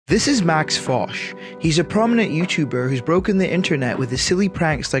This is Max Fosh. He's a prominent YouTuber who's broken the internet with his silly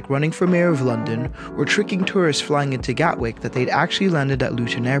pranks like running for mayor of London or tricking tourists flying into Gatwick that they'd actually landed at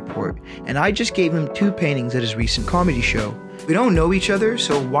Luton Airport, and I just gave him 2 paintings at his recent comedy show. We don't know each other,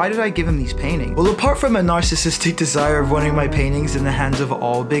 so why did I give him these paintings? Well, apart from a narcissistic desire of wanting my paintings in the hands of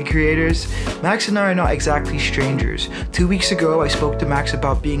all big creators, Max and I are not exactly strangers. 2 weeks ago, I spoke to Max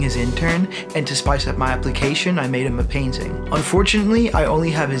about being his intern, and to spice up my application, I made him a painting. Unfortunately, I only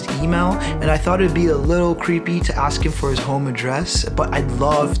have his email, and I thought it'd be a little creepy to ask him for his home address, but I'd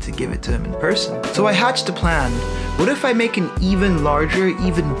love to give it to him in person. So I hatched a plan. What if I make an even larger,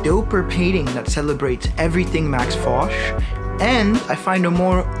 even doper painting that celebrates everything Max Fosh, and I find a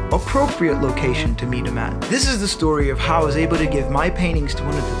more appropriate location to meet him at? This is the story of how I was able to give my paintings to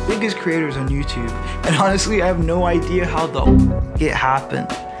one of the biggest creators on YouTube, and honestly I have no idea how it happened.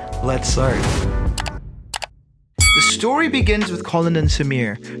 Let's start. The story begins with Colin and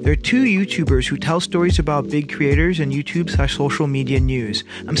Samir. They're 2 YouTubers who tell stories about big creators and YouTube/social media news.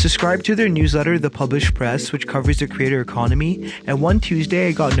 I'm subscribed to their newsletter, The Published Press, which covers the creator economy, and one Tuesday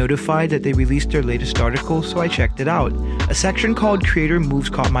I got notified that they released their latest article, so I checked it out. A section called Creator Moves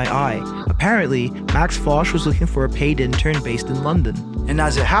caught my eye. Apparently, Max Fosh was looking for a paid intern based in London. And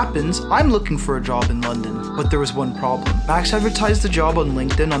as it happens, I'm looking for a job in London, but there was one problem. Max advertised the job on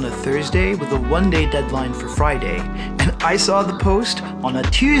LinkedIn on a Thursday with a 1-day deadline for Friday, and I saw the post on a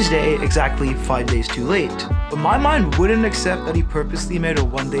Tuesday exactly 5 days too late. But my mind wouldn't accept that he purposely made a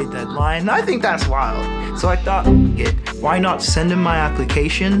 1-day deadline. I think that's wild. So I thought, why not send him my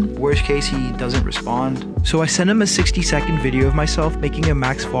application? Worst case, he doesn't respond. So I sent him a 60-second video of myself making a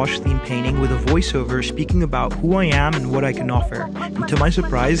Max Fosh themed painting with a voiceover speaking about who I am and what I can offer. And to my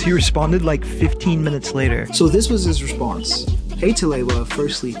surprise, he responded like 15 minutes later. So this was his response. Hey Talewa,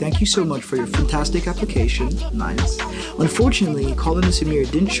 firstly, thank you so much for your fantastic application. Nice. Unfortunately, Colin and Samir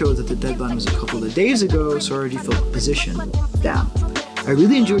didn't show that the deadline was a couple of days ago, so I already filled the position. Damn. I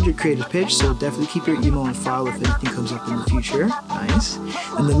really enjoyed your creative pitch, so definitely keep your email on file if anything comes up in the future. Nice.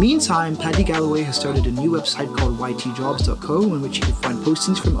 In the meantime, Paddy Galloway has started a new website called ytjobs.co in which you can find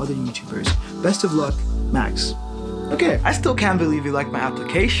postings from other YouTubers. Best of luck, Max. Okay, I still can't believe you liked my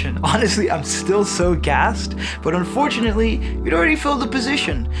application. Honestly, I'm still so gassed, but unfortunately, you'd already filled the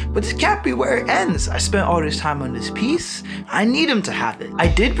position. But this can't be where it ends. I spent all this time on this piece. I need him to have it. I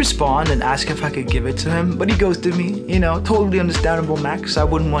did respond and ask if I could give it to him, but he ghosted me. You know, totally understandable, Max. I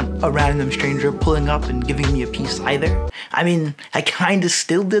wouldn't want a random stranger pulling up and giving me a piece either. I mean, I kinda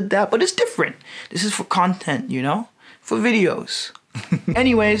still did that, but it's different. This is for content, you know? For videos.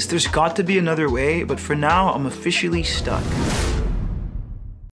 Anyways, there's got to be another way, but for now, I'm officially stuck.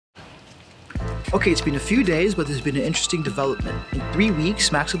 Okay, it's been a few days, but there's been an interesting development. In 3 weeks,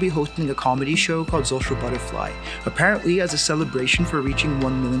 Max will be hosting a comedy show called Social Butterfly. Apparently, as a celebration for reaching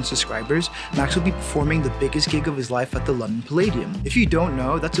 1 million subscribers, Max will be performing the biggest gig of his life at the London Palladium. If you don't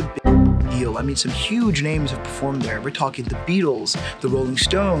know, that's a big deal. I mean, some huge names have performed there. We're talking the Beatles, the Rolling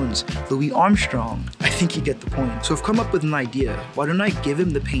Stones, Louis Armstrong. I think you get the point. So I've come up with an idea. Why don't I give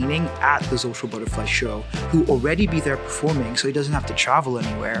him the painting at the Social Butterfly show, who'll already be there performing so he doesn't have to travel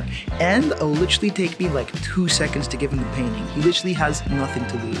anywhere, and I'll literally take me like 2 seconds to give him the painting. He literally has nothing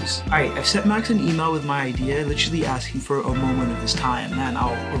to lose. Alright, I've sent Max an email with my idea, literally asking for a moment of his time. Man,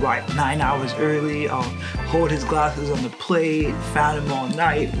 I'll arrive 9 hours early, I'll hold his glasses on the plate, fan him all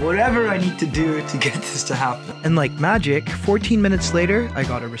night, whatever I need to do to get this to happen. And like magic, 14 minutes later, I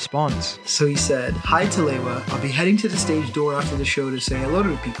got a response. So he said, "Hi Talewa, I'll be heading to the stage door after the show to say hello to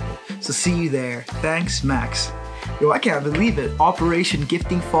the people. So see you there. Thanks, Max." Yo, I can't believe it. Operation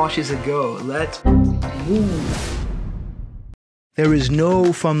Gifting Fosh is a go. Let's move. There is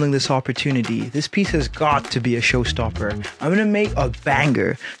no fumbling this opportunity. This piece has got to be a showstopper. I'm gonna make a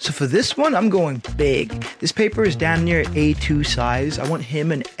banger. So for this one, I'm going big. This paper is damn near A2 size. I want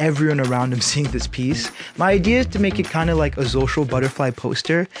him and everyone around him seeing this piece. My idea is to make it kind of like a Social Butterfly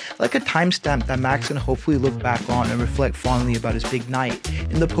poster, like a timestamp that Max can hopefully look back on and reflect fondly about his big night.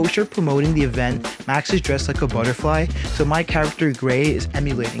 In the poster promoting the event, Max is dressed like a butterfly, so my character Gray is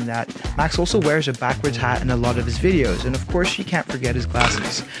emulating that. Max also wears a backwards hat in a lot of his videos, and of course you can't forget his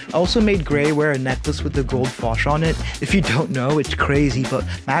glasses. I also made Gray wear a necklace with the gold Fosh on it. If you don't know, it's crazy, but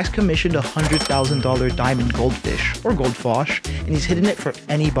Max commissioned a $100,000 diamond goldfish, or gold Fosh, and he's hidden it for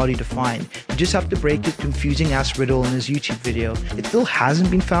anybody to find. You just have to break this confusing ass riddle in his YouTube video. It still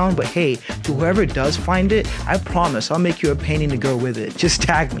hasn't been found, but hey, to whoever does find it, I promise I'll make you a painting to go with it. Just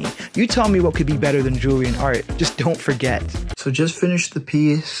tag me. You tell me what could be better than jewelry and art. Just don't forget. So just finished the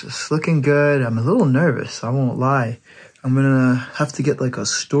piece. It's looking good. I'm a little nervous, I won't lie. I'm gonna have to get like a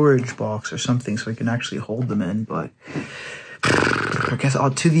storage box or something so I can actually hold them in, but I guess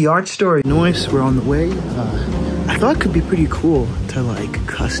to the art store. Nice, we're on the way. I thought it could be pretty cool to like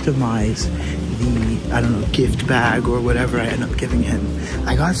customize the, I don't know, gift bag or whatever I end up giving him.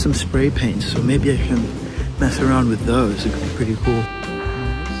 I got some spray paints, so maybe I can mess around with those. It could be pretty cool.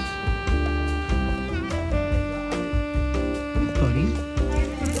 Buddy.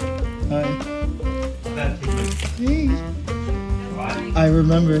 Hi. Hey. I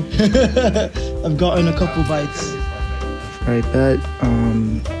remember. I've gotten a couple bites. Alright, I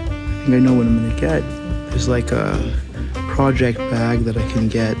think I know what I'm gonna get. There's like a project bag that I can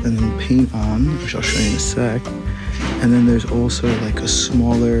get and then paint on, which I'll show you in a sec. And then there's also like a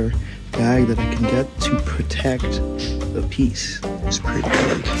smaller bag that I can get to protect the piece. It's pretty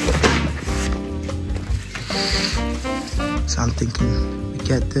big. So I'm thinking we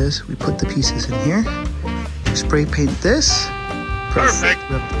get this, we put the pieces in here, we spray paint this. Perfect.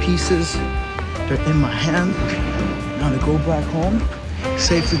 We have the pieces, they're in my hand. Now to go back home,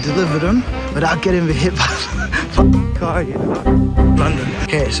 safe to deliver them without getting hit by the car, you know. London.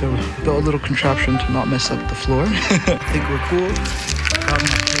 Okay, so we built a little contraption to not mess up the floor. I think we're cool. Got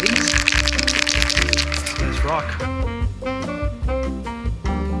my plates. Let's rock.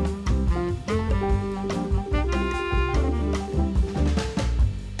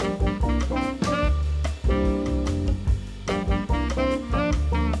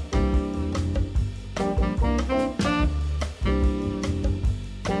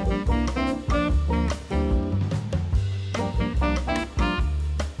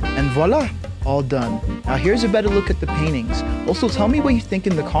 And voila, all done. Now here's a better look at the paintings. Also, tell me what you think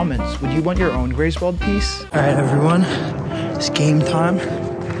in the comments. Would you want your own Griswold piece? All right, everyone, it's game time.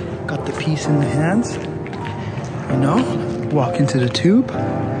 Got the piece in the hands. You know, walk into the tube.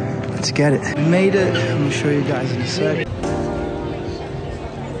 Let's get it. We made it. I'm gonna show you guys in a sec.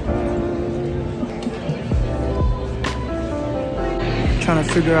 Trying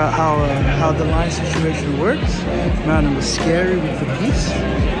to figure out how the line situation works. Man, it was scary with the piece.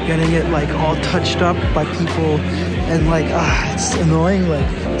 Getting it like all touched up by people and like, it's annoying. Like,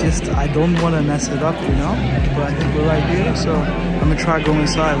 just, I don't want to mess it up, you know? But I think we're right here, so I'm gonna try going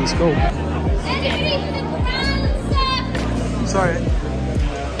inside. Let's go. Sorry.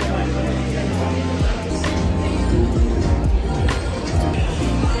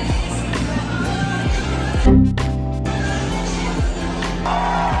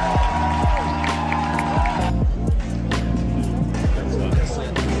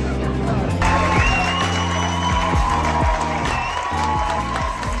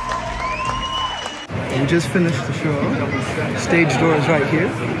 We just finished the show. Stage door is right here.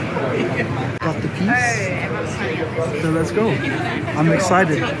 Got the piece. So let's go. I'm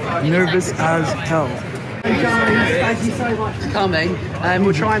excited. Nervous as hell. Hey guys, thank you so much for coming.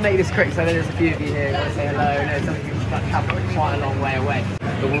 We'll try and make this quick so there's a few of you here who say hello. I know some of you have quite a long way away.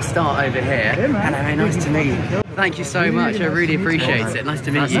 But we'll start over here. Hello, very nice to meet you. Thank you so much, I really appreciate it. Nice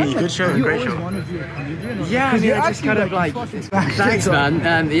to meet you. Good show, great show. Yeah, I mean, I just kind of like, thanks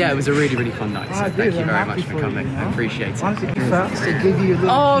man. Yeah, it was a really, really fun night. So thank you very much for coming, I appreciate it.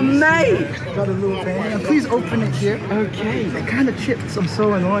 Oh mate! Got a little painting, and please open it here. Okay. It kind of chips, I'm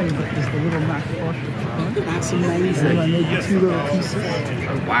so annoying, but there's the little Mac Fosh. That's amazing. And I made the two little pieces.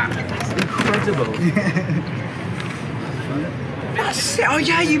 Oh wow, that's incredible. That's it. Oh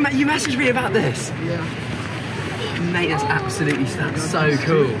yeah, you messaged me about this. Yeah. Mate, that's so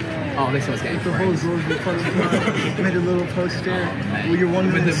cool. Oh, this one's getting framed. Made a little poster. Well, you're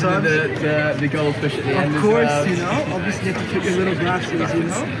one with the goldfish at the end. Of course, as well. you know. Obviously, you have to put your little glasses, you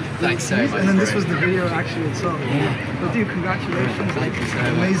know. Thanks so much. And then this was the video actually itself. Yeah. Well, dude, congratulations. Thank you so much.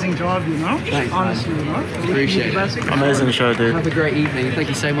 Amazing job, you know. Thanks, honestly, you know. Appreciate it. Amazing show, dude. Have a great evening. Thank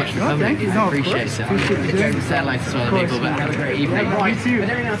you so much for coming. Thank you. No, appreciate it. Appreciate it. Don't say hello to some other people, but have a great evening. Right, I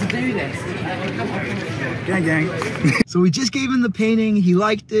don't know how to do this. Gang, gang. So we just gave him the painting. He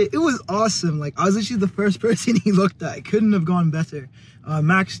liked it. It was awesome. Like, I was actually the first person he looked at. It couldn't have gone better.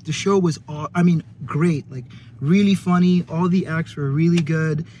 Max, the show was, great. Like, really funny. All the acts were really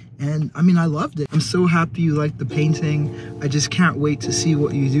good. And, I mean, I loved it. I'm so happy you liked the painting. I just can't wait to see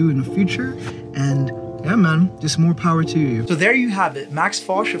what you do in the future. And yeah, man, just more power to you. So there you have it. Max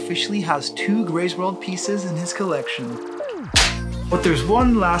Fosh officially has 2 Griswold pieces in his collection. But there's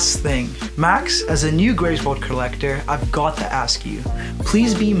one last thing. Max, as a new Griswold collector, I've got to ask you,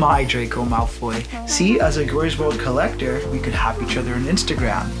 please be my Draco Malfoy. See, as a Griswold collector, we could have each other on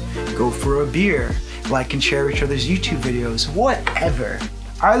Instagram, go for a beer, like and share each other's YouTube videos, whatever.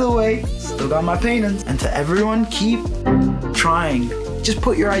 Either way, still got my paintings. And to everyone, keep trying. Just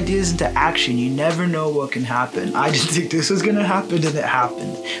put your ideas into action. You never know what can happen. I didn't think this was gonna happen and it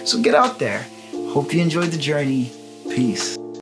happened. So get out there. Hope you enjoyed the journey. Peace.